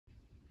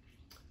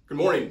Good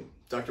morning,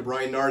 Dr.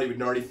 Brian Nardi with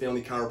Nardi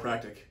Family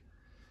Chiropractic.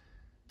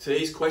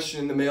 Today's question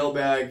in the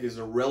mailbag is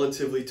a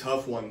relatively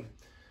tough one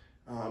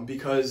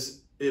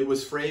because it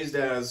was phrased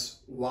as,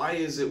 why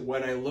is it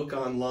when I look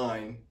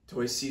online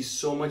do I see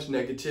so much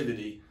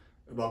negativity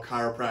about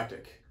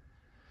chiropractic?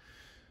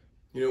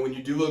 You know, when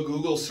you do a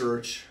Google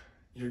search,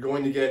 you're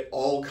going to get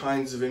all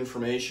kinds of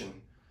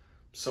information.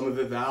 Some of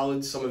it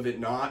valid, some of it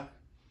not.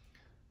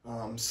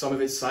 Some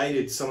of it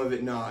cited, some of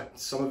it not.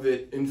 Some of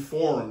it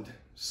informed,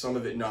 some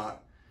of it not.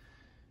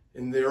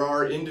 And there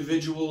are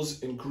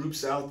individuals and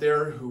groups out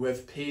there who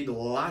have paid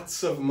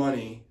lots of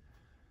money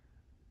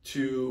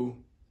to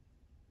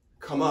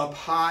come up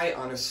high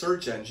on a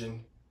search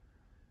engine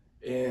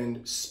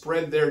and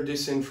spread their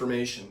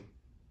disinformation.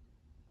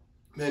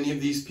 Many of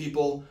these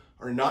people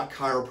are not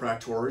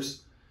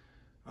chiropractors.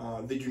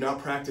 They do not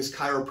practice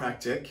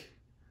chiropractic.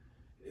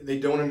 They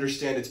don't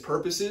understand its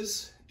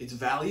purposes, its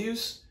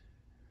values,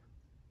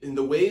 and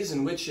the ways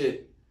in which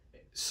it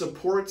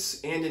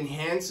supports and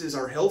enhances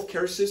our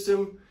healthcare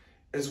system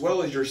as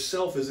well as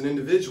yourself as an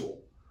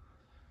individual.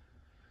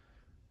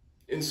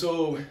 And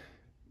so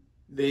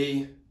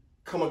they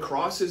come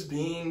across as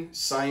being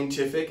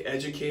scientific,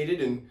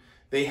 educated, and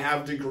they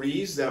have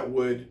degrees that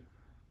would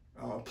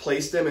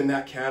place them in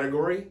that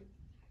category.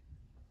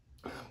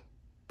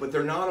 But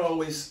they're not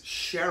always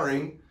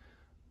sharing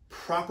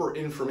proper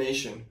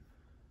information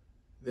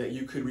that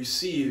you could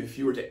receive if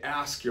you were to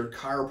ask your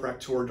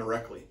chiropractor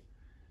directly.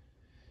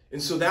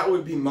 And so that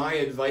would be my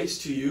advice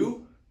to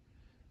you,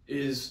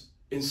 is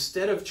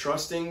instead of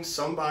trusting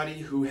somebody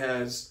who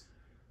has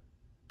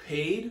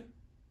paid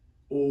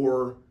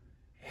or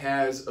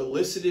has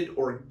elicited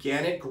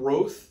organic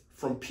growth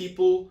from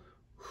people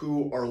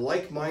who are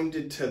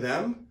like-minded to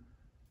them,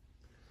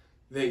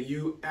 that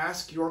you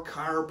ask your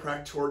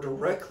chiropractor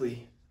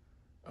directly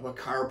about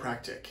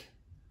chiropractic.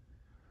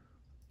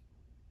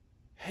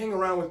 Hang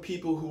around with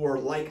people who are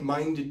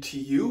like-minded to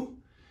you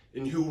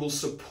and who will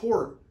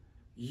support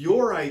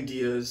your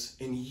ideas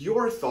and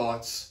your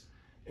thoughts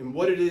and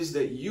what it is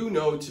that you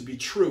know to be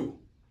true.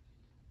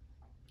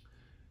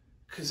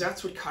 Because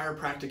that's what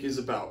chiropractic is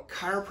about.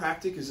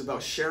 Chiropractic is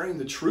about sharing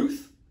the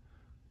truth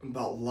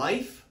about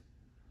life,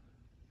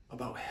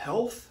 about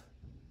health,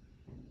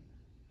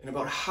 and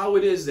about how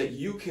it is that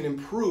you can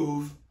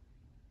improve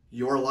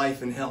your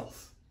life and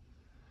health.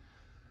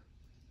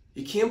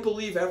 You can't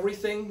believe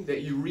everything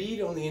that you read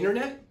on the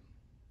internet,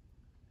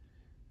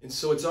 and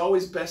so it's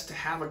always best to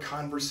have a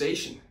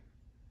conversation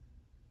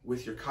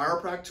with your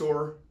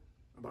chiropractor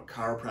about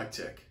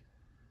chiropractic.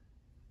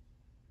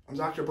 I'm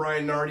Dr.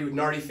 Brian Nardi with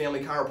Nardi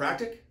Family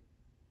Chiropractic.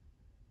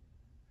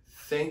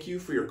 Thank you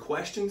for your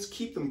questions.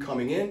 Keep them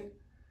coming in.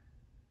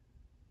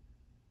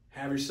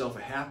 Have yourself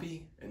a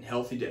happy and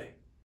healthy day.